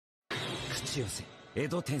What's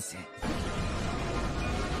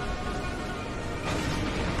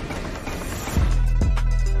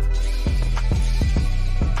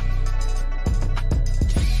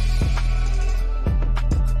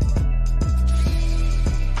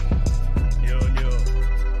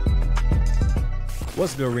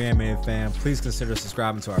good, Reanimated fam? Please consider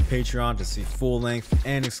subscribing to our Patreon to see full-length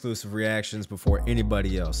and exclusive reactions before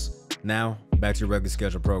anybody else. Now, back to your regular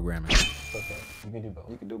scheduled programming. Okay, you can do both.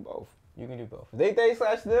 You can do both. You can do both. If they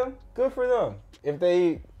slash them, good for them. If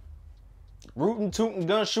they rootin', tootin',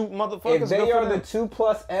 gun shooting motherfuckers, if they are the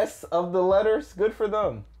 2+S of the letters, good for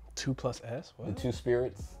them. 2+S? What? The two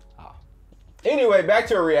spirits. Ah. Anyway, back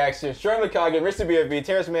to a reaction. Strangler Kage, Mr. BFB,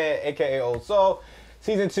 Terrace Man, aka Old Soul.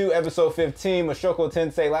 Season 2, episode 15, Mushoku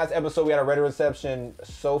Tensei. Last episode, we had a Reddit reception.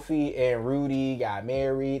 Sylphie and Rudy got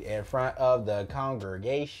married in front of the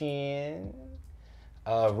congregation.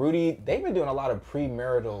 Rudy, they've been doing a lot of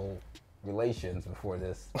premarital relations before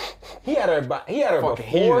this. He had her before.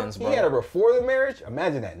 Heathens, he had her before the marriage.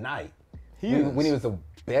 Imagine that night when he was to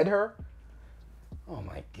bed her. Oh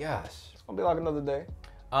my gosh, it's gonna be like another day.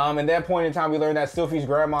 At that point in time, we learned that Sylphie's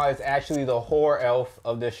grandma is actually the whore elf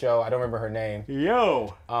of this show. I don't remember her name.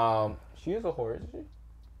 Yo. She is a whore, isn't she?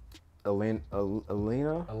 Elena?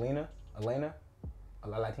 Elena? A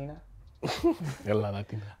la Latina? A la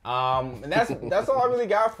Latina. And that's all I really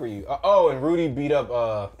got for you. Oh, and Rudy beat up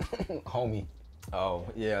homie. Oh,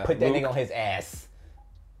 yeah. Put that nigga on his ass.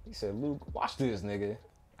 He said, Luke, watch this, nigga.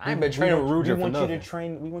 I ain't been training with Rudy for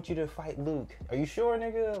nothing. We want you to fight Luke. Are you sure,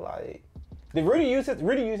 nigga? Like... Did Rudy use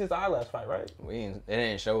his eye last fight, right? It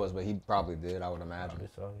didn't show us, but he probably did, I would imagine. Probably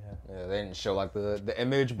so, yeah. Yeah, they didn't show like the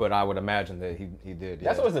image, but I would imagine that he did. Yeah.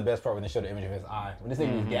 That's always the best part when they show the image of his eye. When this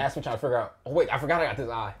nigga was gasping trying to figure out, oh wait, I forgot I got this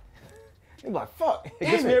eye. He's like, fuck. It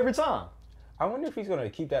gets me every time. I wonder if he's gonna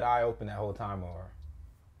keep that eye open that whole time or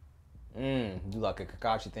do like a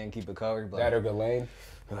Kakashi thing, keep it covered. But that or Ghislaine.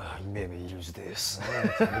 You made me use this.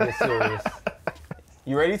 Get serious.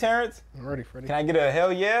 You ready, Terrence? I'm ready, Freddie. Can I get a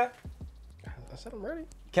hell yeah? I said I'm ready.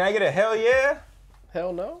 Can I get a hell yeah?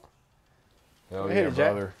 Hell no. Hell yeah,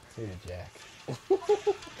 brother. Hit it, Jack.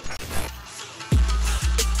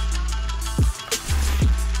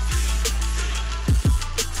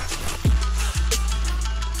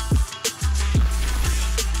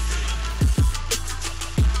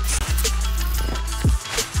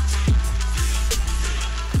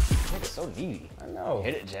 It's so needy. I know.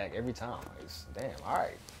 Hit it, Jack, every time. Damn, all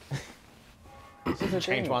right.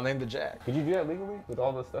 Change my name to Jack. Could you do that legally with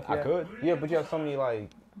all the stuff? I could. Yeah, but you have so many like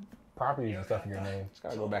properties and stuff in your name. Just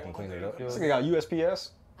gotta go back and clean it up. This nigga got USPS.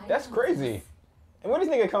 That's crazy. And where does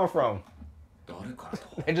this nigga come from?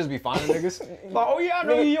 They just be finding niggas. Like, oh yeah, I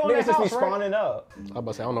know you own that house, just be right? spawning up. I was about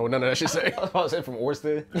to say I don't know what none of that shit say. I was about to say from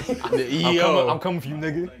Orsted. I'm coming for you,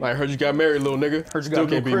 nigga. Like, heard you got married, little nigga. Heard you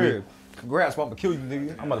got a new crib. Congrats, I'm about to kill you,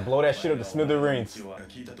 nigga. I'm about to blow that shit up to smithereens.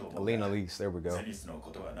 Elena Lease, there we go.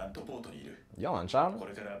 Y'all in China?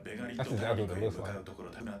 That's exactly what it looks like.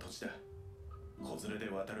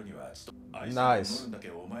 Nice.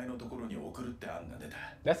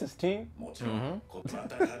 That's his team?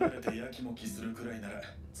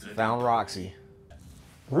 Found Roxy.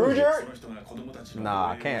 Ruger? Nah,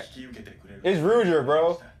 I can't. It's Ruger,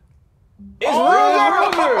 bro. It's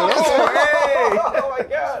Ruger! Oh my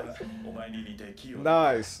god.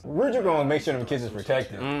 Nice. Ruger gonna make sure them kids is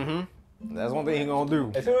protected. That's one thing he gonna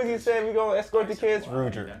do. As soon as he said we gonna escort the kids,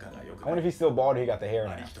 Ruger. I wonder if he's still bald or he got the hair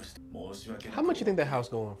now. How much you think that house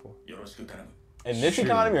going for? In this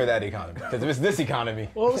economy or that economy? Because if it's this economy,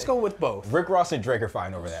 well, let's go with both. Rick Ross and Drake are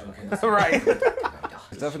fighting over that. Right.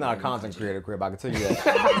 It's definitely not a content creator crib, I can tell you that.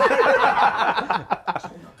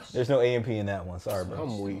 There's no AMP in that one, sorry bro.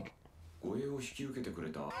 I'm weak.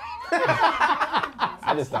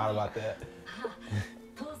 I just thought about that.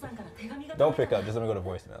 Don't pick up, just let me go to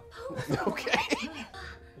voicemail. Okay.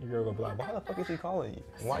 Your girl gonna be like, why the fuck is he calling you?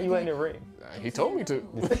 Why are you letting it ring? He told me to.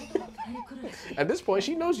 At this point,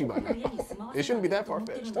 she knows you by now. It shouldn't be that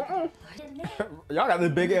far-fetched. Y'all got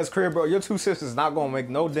this big ass crib, bro. Your two sisters not gonna make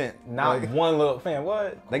no dent. Not like, one little fan.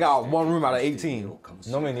 What? They got one room out of 18.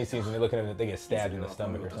 Normally in these scenes when they're looking at it, they get stabbed in the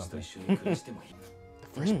stomach or something. The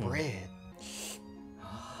fresh bread.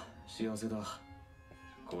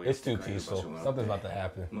 It's too peaceful. Something's about to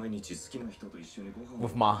happen.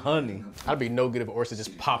 With my honey. I'd be no good if Orsa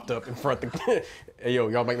just popped up in front of the... Hey, yo,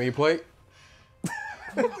 y'all make me a plate?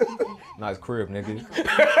 Nice crib, nigga.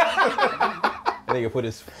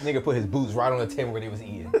 Nigga put his boots right on the table where they was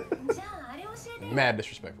eating. Mad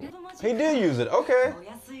disrespectful. He did use it. Okay.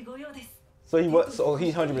 So he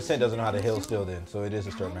 100% doesn't know how to heal still then. So it is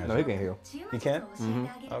a straight magic. No, he can heal. He can?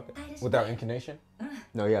 Mm-hmm. Okay. Without incarnation?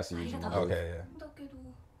 No, he has to use it. Okay, yeah.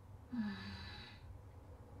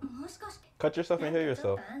 Cut yourself and heal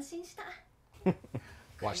yourself.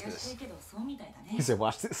 Watch this. He said,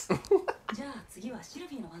 watch this.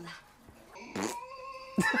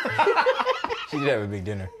 She did have a big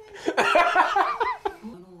dinner.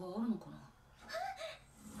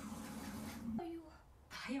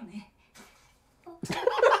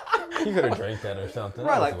 He could have drank that or something.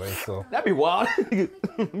 Right, That like, was a waste, so. That'd be wild. You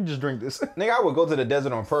just drink this. Nigga, I would go to the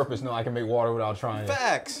desert on purpose knowing I can make water without trying.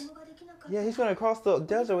 Facts. Yeah, he's gonna cross the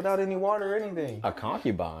desert without any water or anything. A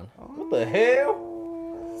concubine? What the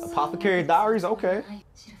hell? Apothecary Diaries? Okay.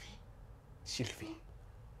 Sylphie.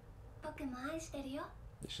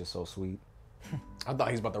 This shit's so sweet. I thought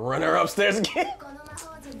he was about to run her upstairs again.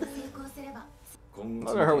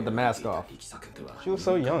 Look at her with the mask off. She was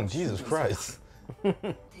so young, Jesus Christ. You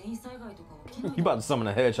about to summon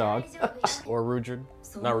a hedgehog. Or Rudy.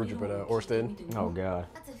 Not Rudy, but Orsted. Oh, God.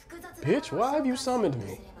 Bitch, why have you summoned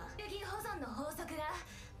me?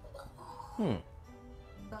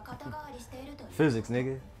 Physics,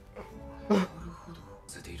 nigga.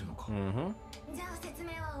 Mm-hmm.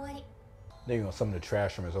 They gonna summon the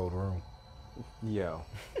trash from his old room. Yo.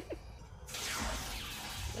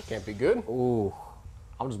 That can't be good. Ooh.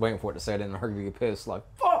 I'm just waiting for it to say that and her to get pissed. Like,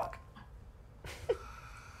 fuck!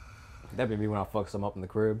 That'd be me when I fuck some up in the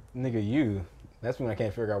crib. Nigga, you. That's when I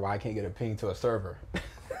can't figure out why I can't get a ping to a server.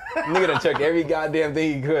 Nigga done checked every goddamn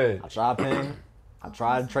thing he could. I tried ping. I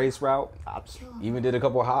tried trace route. I Even did a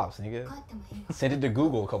couple of hops, nigga. Sent it to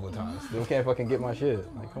Google a couple of times. Still can't fucking get my shit.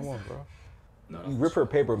 Like, come on, bro. You rip her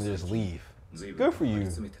paper and just leave. Good for you.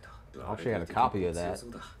 I hope she had a copy of that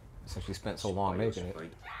since she spent so long making it.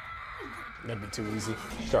 That'd be too easy.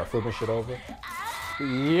 Start flipping shit over.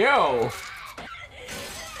 Yo!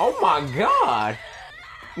 Oh my God!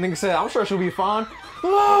 Nigga said, I'm sure she'll be fine.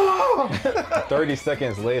 30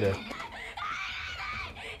 seconds later.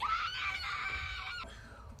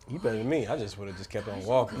 You better than me. I just would have just kept on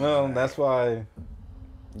walking. Well, that's why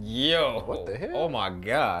Yo! What the hell? Oh my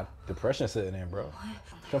God! depression sitting in, bro.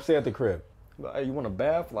 Come stay at the crib. Hey, you want a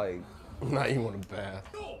bath? Like, Now you want a bath.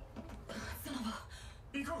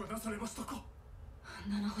 hey,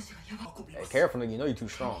 careful, nigga. You know you're too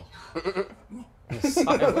strong.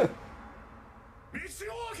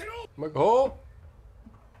 Make a hole.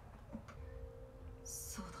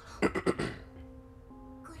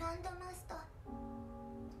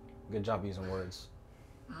 Good job using words.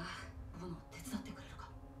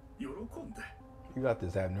 You got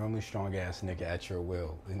this abnormally strong ass nigga at your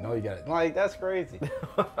will. You know you got it. Like, that's crazy.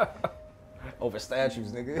 Over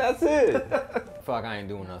statues, nigga. That's it. Fuck, I ain't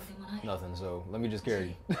doing nothing, so let me just carry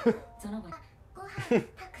you.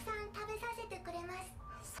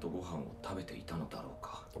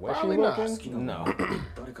 The way she Probably not. looking? No.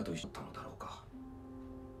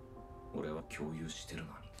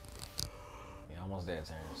 Yeah, almost dead,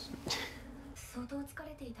 Terrence.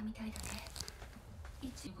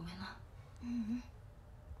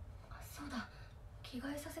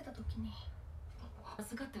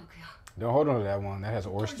 Don't hold on to that one. That has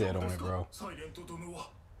Orsted on it, bro.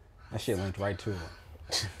 That shit linked right to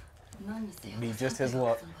it. Be just his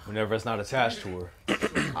luck. Whenever it's not attached to her,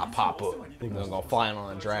 I pop up. They're gonna fly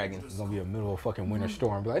on a dragon. It's gonna be a middle of a fucking winter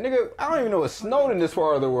storm. Be like, nigga, I don't even know it snowed in this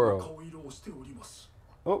part of the world.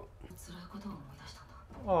 Oh.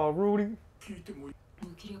 Oh, Rudy.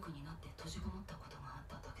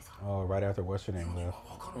 Oh, right after what's her name left.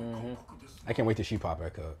 I can't wait till she pop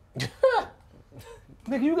back up.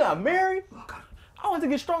 Nigga, you got married? I want to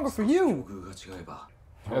get stronger for you.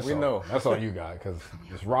 That's We all, know. That's all you got, because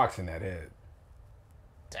there's rocks in that head.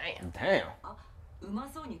 Damn.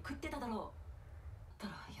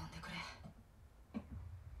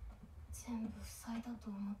 全部塞だ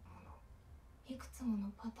と思うもの。いくつもの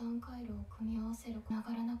パターン回路を組み合わせるな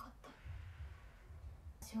がらなかった。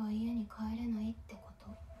私は家に帰れないってこと。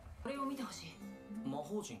これを見てほしい。魔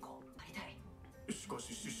法陣か。ありたい。しか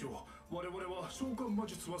し師匠、我々は召喚魔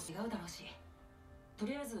術は違うだろうし。と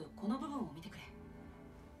りあえずこの部分を見てくれ。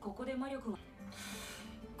ここで魔力が。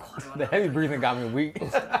The heavy breathing got me weak. 書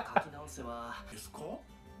き直せば。ですか？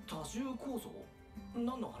多重構造？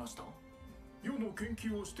何の話だ？世の研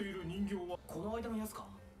究をしている人形はこの間のやつか。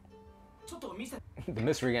ちょっと見せ。The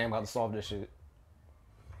mystery game about to solve this shit.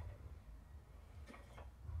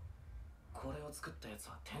 これを作ったやつ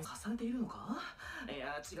は点重ねているのか？い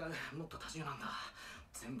や違う、もっと多重なんだ。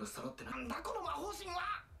全部揃ってなんだこの魔法陣は。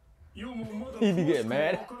世もまだ He be getting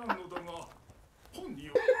mad. He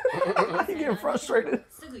getting frustrated.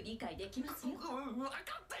 すぐ理解できますよ。分か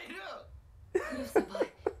っている。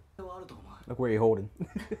Look where he holding.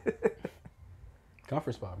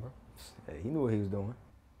 Comfort spot, bro. Hey, he knew what he was doing.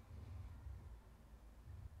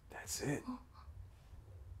 That's it.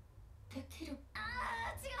 できる。あ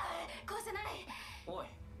あ、違う。こうじゃない。おい、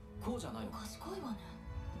こうじゃないの。賢いわね。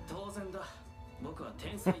当然だ。僕は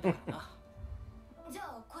天才だからな。じゃ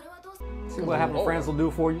あこれはどうす。 See what having friends will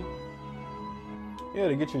do for you? Yeah,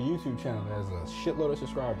 to get your YouTube channel that has a shitload of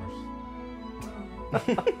subscribers.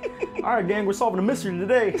 All right, gang, we're solving a mystery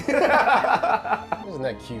today. Isn't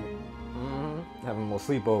that cute? Having a little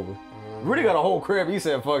sleepover. Rudy got a whole crib. He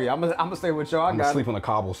said, fuck it, I'm gonna stay with y'all. I'm gonna sleep on the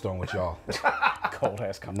cobblestone with y'all. Cold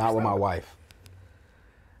ass cobblestone. Not with my wife.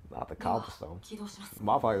 Not the cobblestone. 起動します。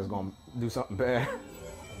 My fight is gonna do something bad.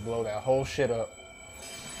 Blow that whole shit up.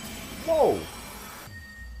 Whoa!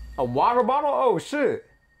 A water bottle? Oh shit!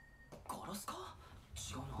 ガラスか？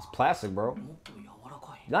違うな。 It's plastic, bro. もっと柔ら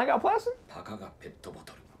かい。 Y'all ain't got plastic? たかがペットボ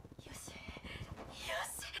トル。よし。よし。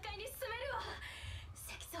世界に進めるわ。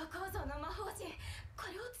積層構造の魔法陣。こ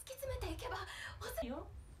れを突き詰めていけば。よ。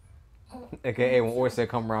 AKA when Oyster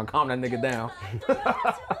come around, calm that nigga down.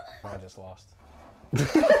 I just lost.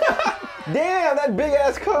 Damn, that big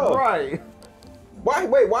ass cub. Right.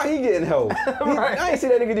 Why he getting help? Right. I ain't see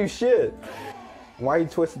that nigga do shit. Why he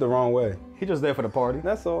twisted the wrong way? He just there for the party.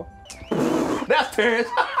 That's all. That's Terrence.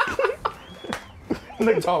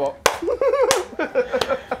 Nigga talk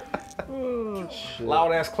about. Oh, shit.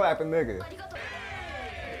 Loud ass clapping nigga.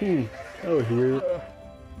 Oh, here.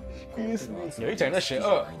 Yo, you turn that shit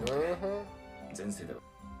up. 前世では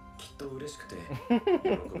きっと嬉しくて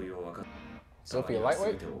喜びを分かる。 Sylphie, a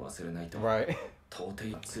lightweight? 全てを忘れないと Right. 到底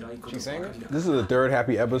辛いこと She ばか singing? りだ。 This is the third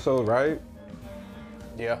happy episode, right?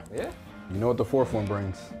 Yeah. Yeah. You know what the fourth one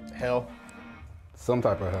brings? Hell. Some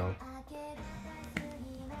type of hell.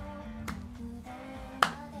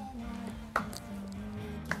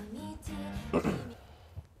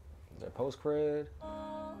 Is there post cred?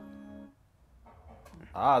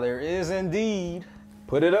 Ah, there is indeed.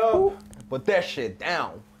 Put it up. Put that shit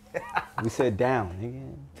down. We said down,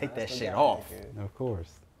 nigga. Take that shit off. Of course.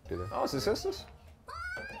 Oh, it's his sisters?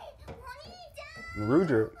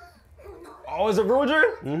 Ruger. Oh, is it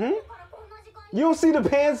Ruger? Mm-hmm. You don't see the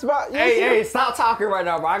pan spot? You don't Hey, see hey, stop talking right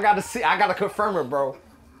now, bro. I gotta confirm it, bro.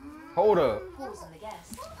 Hold up.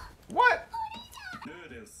 What?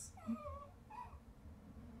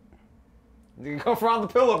 You come from the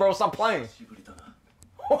pillow, bro. Stop playing.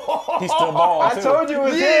 He's still bald. I told you it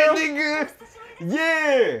was Yeah, him. nigga.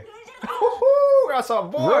 Yeah. Woo-hoo, that's our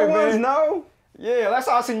boy, Real ones man. know. Yeah, that's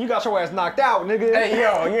how I seen you got your ass knocked out, nigga. Hey,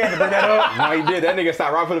 yo, you had to bring that up. No, he did. That nigga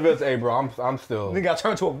stopped right for the Fitz. Hey, bro, I'm still. Nigga got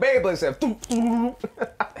turned to a Beyblade and said, "Doop, doop,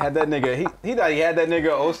 doop." Had that nigga, he thought he had that nigga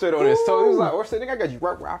Ostered on his toe. He was like, Ostered, nigga, I got you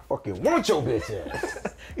right where I fucking want your bitch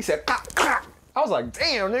ass. He said, "Clap, clap." I was like,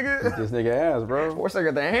 damn, nigga. This nigga ass, bro. Force they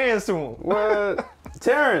got their hands to him. What?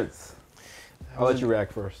 Terrence. I'll let you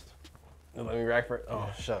react first. Let me react for it. Oh,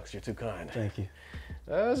 shucks, you're too kind. Thank you.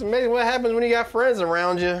 It's amazing what happens when you got friends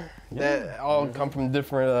around you that all come from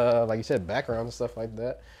different, like you said, backgrounds and stuff like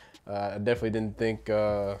that. I definitely didn't think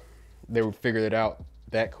they would figure it out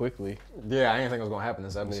that quickly. Yeah, I didn't think it was gonna happen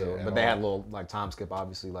this episode, Yeah, but they had a little like time skip,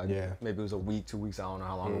 obviously. Like, Yeah. maybe it was a week, 2 weeks. I don't know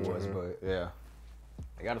how long it was, but yeah,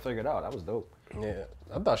 they got to figure it out. That was dope. Yeah,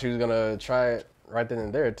 I thought she was gonna try it right then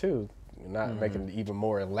and there too, not make an even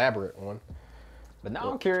more elaborate one. But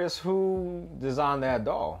now I'm curious who designed that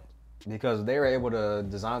doll, because they were able to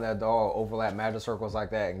design that doll, overlap magic circles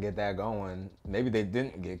like that, and get that going. Maybe they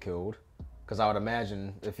didn't get killed, because I would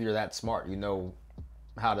imagine if you're that smart, you know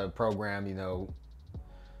how to program, you know,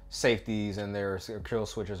 safeties and their kill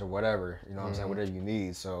switches or whatever. You know what I'm saying? Whatever you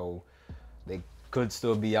need. So they could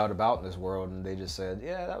still be out about in this world, and they just said,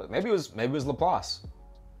 yeah, that was, maybe it was Laplace.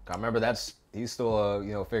 I remember he's still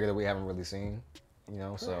a figure that we haven't really seen. You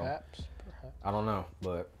know, so. Perhaps. I don't know,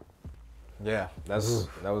 but yeah, that was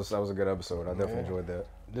a good episode. I definitely enjoyed that.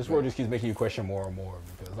 This world just keeps making you question more and more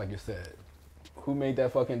because, like you said, who made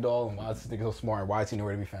that fucking doll and why is this nigga so smart and why is he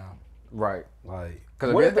nowhere to be found? Right. Like,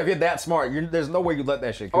 Because if you're that smart, there's no way you let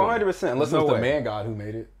that shit go. 100%. Unless No it's the way. man god who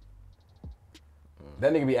made it.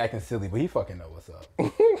 That nigga be acting silly, but he fucking know what's up.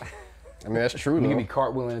 I mean, that's true. He though. can be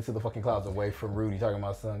cartwheeling into the fucking clouds away from Rudy talking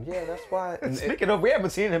about something. Yeah, that's why. Speaking of, we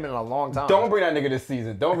haven't seen him in a long time. Don't bring that nigga this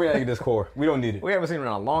season. Don't bring that nigga this core. We don't need it. We haven't seen him in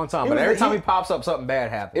a long time, He but was- every time he- he pops up, something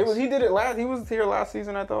bad happens. He did it last. He was here last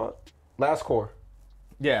season, I thought. Last core.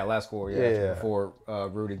 Yeah, last core. Yeah, Yeah. before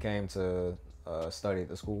Rudy came to study at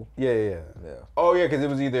the school. Yeah. Yeah. Oh yeah, because it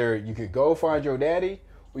was either you could go find your daddy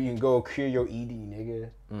or you can go cure your ED, nigga.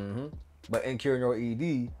 Mm-hmm. But in curing your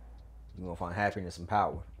ED, you're gonna find happiness and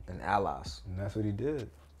power and allies. And that's what he did.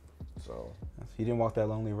 So he didn't walk that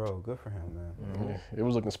lonely road. Good for him, man. It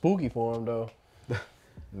was looking spooky for him though.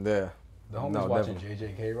 yeah. The homie's watching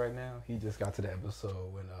JJK right now. He just got to the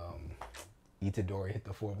episode when Itadori hit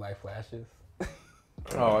the 4 black flashes.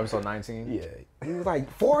 Oh, episode 19. Yeah, he was like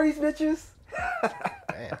 4 of these bitches.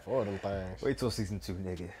 Man, 4 of them things. Wait till season 2,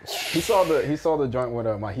 nigga. He saw the joint when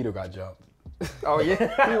Mahito got jumped. Oh yeah.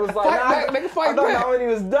 He was like, Fight back, nigga, fight I thought back. now when he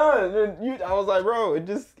was done. And I was like, bro, it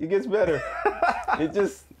gets better. It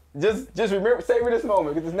just remember, savor this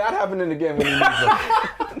moment because it's not happening again when he needs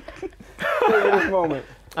it. Savor this moment.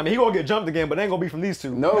 I mean, he gonna get jumped again, but it ain't gonna be from these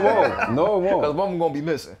two. No, it won't. No, it Because won't. one gonna be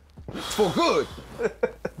missing. For good.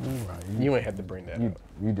 You ain't had to bring that up.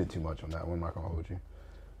 You did too much on that one. I'm not gonna hold you.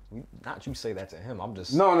 Not you say that to him. I'm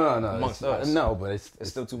just No. amongst It's- us. No, but it's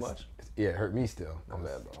still too much. Yeah, it hurt me still. My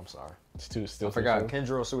bad, bro. I'm sorry. It's still I forgot too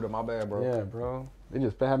Kendra Suda. My bad, bro. Yeah, bro. They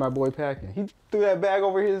just had my boy packing. He threw that bag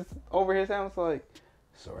over his hand. I was like,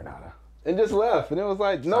 sorry, nada. And just left. And it was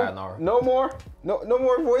like, Sayonara. no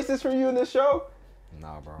more voices from you in this show.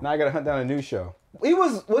 Nah, bro. Now I gotta hunt down a new show.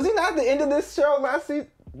 Was he not at the end of this show last season?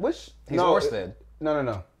 He's Orsted.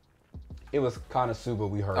 No. It was Konosuba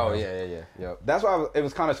we heard. Oh of. yeah. Yep. That's why it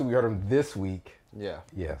was Konosuba we heard him this week. Yeah.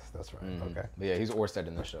 Yes, that's right. Okay. But yeah, he's Orsted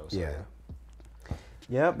in the show. So.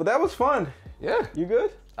 Yeah, but that was fun. Yeah. You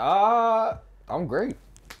good? I'm great.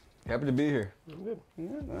 Happy to be here. Yeah,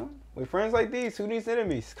 no. With friends like these, who needs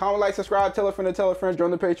enemies? Comment, like, subscribe, tell a friend to tell a friend.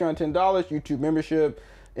 Join the Patreon, $10, YouTube membership,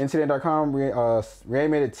 Incident.com,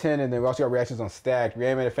 Reanimated 10, and then we also got reactions on Stacked.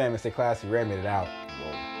 Reanimated family, stay classy. Reanimated out.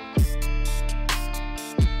 Whoa.